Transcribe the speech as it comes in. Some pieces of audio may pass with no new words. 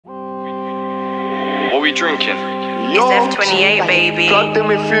What we drinking? Yo, It's F28, baby. Plugged in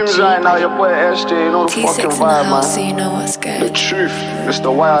with Fumez right now, your boy SJ, you know the fucking T6 vibe, in the house, man. so you know what's good. The truth, it's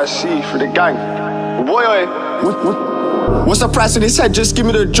the YIC for the gang. Boy, what's the price of this head? Just give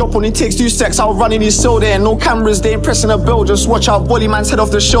me the drop. Only takes 2 secs. I'll run in his cell. There ain't no cameras, they ain't pressing a bell. Just watch out, volley man's head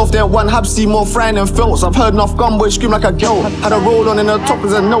off the shelf. There one hab see more frying than felts. I've heard enough gun boys scream like a girl. Had a roll on in the top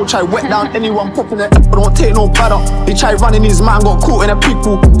as a no. Try wet down anyone popping it, but don't take no batter. He tried running his man, got caught in a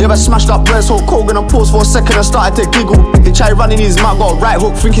pickle. Never smashed up bread, so Cole gonna pause for a second and started to giggle. He tried running his man, got right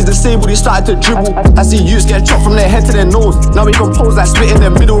hook, think he's disabled. He started to dribble. I see youths get chopped from their head to their nose. Now he compose like split in the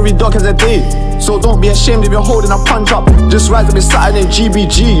middle, every dog has a day. So don't be ashamed if you're holding a punch up. Just rise up and starting in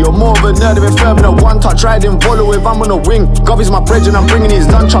GBG. You're more of a nerd if you're firm in a one touch. Riding Volo if I'm on a wing. Gobby's my bridge and I'm bringing his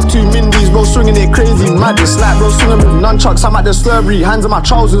nunchuck. 2 Mindies, bro, swinging it crazy. Mad, it's like bro, swinging with nunchucks. I'm at the slurry, hands on my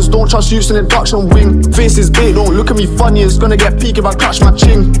trousers. Don't trust youths in induction wing. Face is bait, don't look at me funny. It's gonna get peak if I clutch my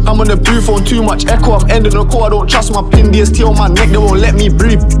ching. I'm on the booth on too much echo. I'm ending the core, I don't trust my pin. DST on my neck, they won't let me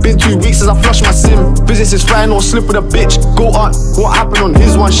breathe. Been 2 weeks since I flushed my sim. Business is flying, don't slip with a bitch. Go on, what happened on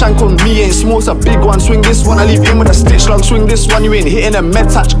his one? Shank on me, ain't small, it's a big one. Swing this one, I leave him with a stitch long. Swing this one, you ain't hitting a med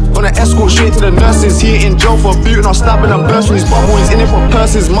touch. Gonna escort straight to the nurses. He ain't in jail for booting or stabbing and bursting his bubble. He's in it for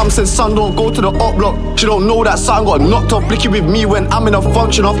purses. Mum said, son, don't go to the op block. She don't know that son got knocked off. Blicky with me when I'm in a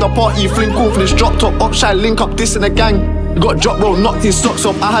function of the party. Fling cool for this drop top. Up shy, link up this in the gang. Got drop roll, knocked his socks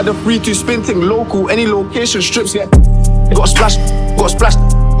off. I had a 3-2 spin thing local. Any location strips, yeah. Got splashed, got splashed,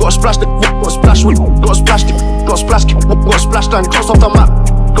 got splashed, got splashed, got splashed, got splashed, got splashed and crossed off the map.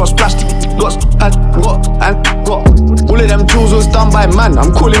 Got splashed, got all of them jewels was done by man.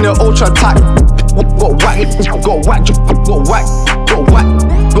 I'm calling it ultra attack. Got whacked, got whacked, got whacked, got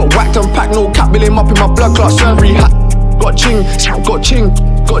whacked, got whacked and packed. No cap, bill him up in my blood clot surgery hat. Got ching, got ching,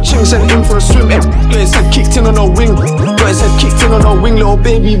 got ching. Sent him for a swim. Got his head kicked in on a wing. Got his head kicked in on a wing. Little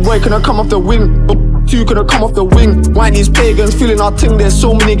baby boy, can I come off the wing? 2 could've come off the wing. Why these pagans feeling our ting? There's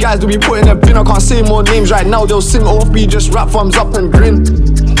so many guys that we put in a bin. I can't say more names right now. They'll sing OFB, just rap thumbs up and grin.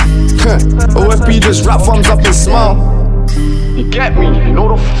 OFB, just rap thumbs up and smile. You get me? You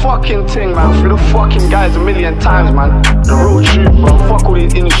know the fucking thing, man. Through the fucking guys a million times, man. The real truth, bro. Fuck all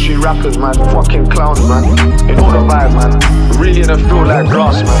these industry rappers, man. Fucking clowns, man. You know the vibe, man. Really in a field like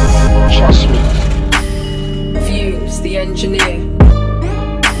grass, man. Trust me. Fumez, the engineer.